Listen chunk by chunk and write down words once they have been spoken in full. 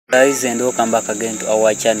Guys, and welcome back again to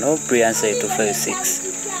our channel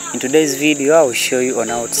Torrenting. In today's video I will show you on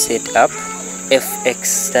how to set up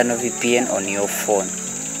FX Tunnel VPN on your phone.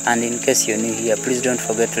 And in case you're new here, please don't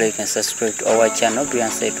forget to like and subscribe to our channel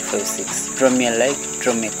Torrenting. Drop me a like,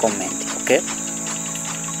 drop me a comment, okay?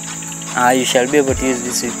 You shall be able to use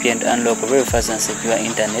this VPN to unlock very fast and secure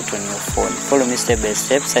internet on your phone. Follow me step by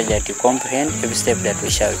step so that you comprehend every step that we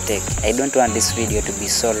shall take. I don't want this video to be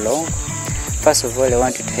so long. First of all, I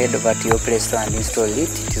want you to head over to your Play Store and install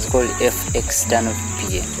it. It is called FX Tunnel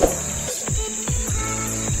VPN.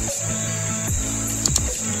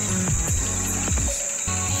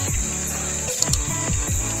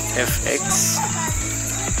 FX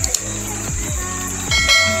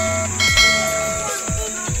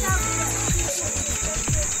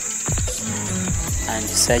and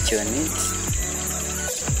search on it.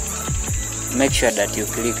 Make sure that you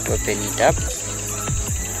click to open it up.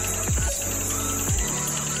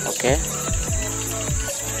 Okay.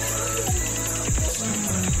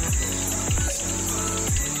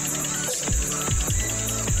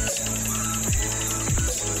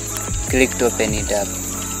 Click to open it up.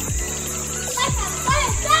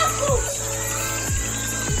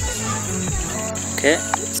 Okay,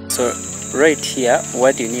 so right here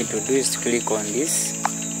what you need to do is to click on this.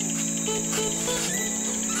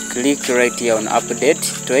 Click right here on update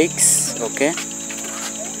tweaks. Okay,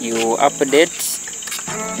 you update.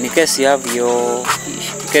 In case you have in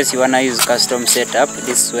case you wanna use custom setup,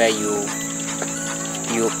 this is where you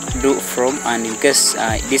do from, and in case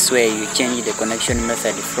this way you change the connection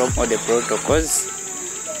method from all the protocols.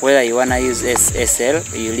 Whether you wanna use SSL,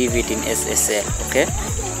 you leave it in SSL. Okay,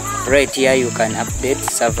 right here you can update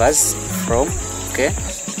servers from. Okay,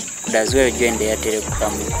 could as well join the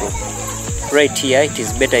Telegram group. Right here it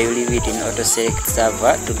is better you leave it in auto select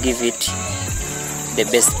server to give it the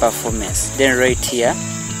best performance. Then right here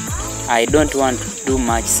I don't want to do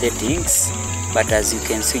much settings, but as you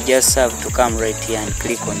can see, just have to come right here and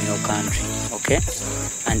click on your country, okay,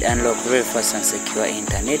 and unlock very fast and secure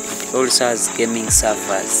internet. It also has gaming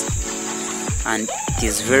servers and it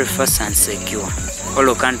is very fast and secure.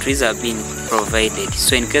 All countries are being provided.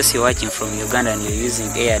 So in case you're watching from Uganda and you're using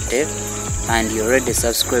Airtel and you're already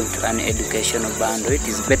subscribed to an educational bundle, it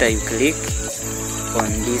is better you click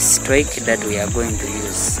on this tweak that we are going to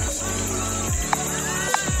use.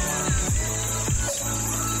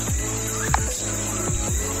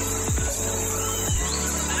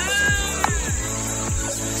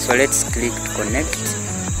 So let's click to connect.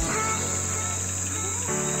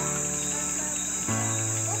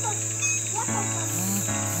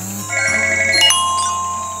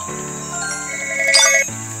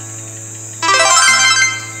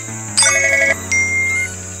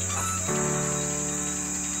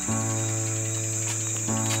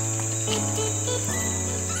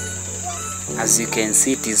 As you can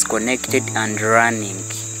see, it is connected and running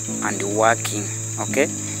and working. Okay,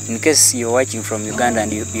 in case you're watching from Uganda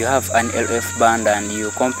and you have an LF band and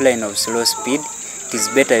you complain of slow speed, it is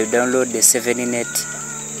better you download the 7net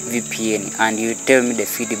VPN and you tell me the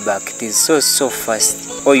feedback. It is so fast.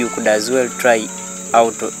 Or you could as well try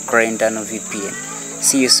out Torrenting VPN.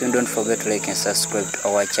 See you soon. Don't forget to like and subscribe to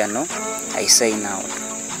our channel. I sign out.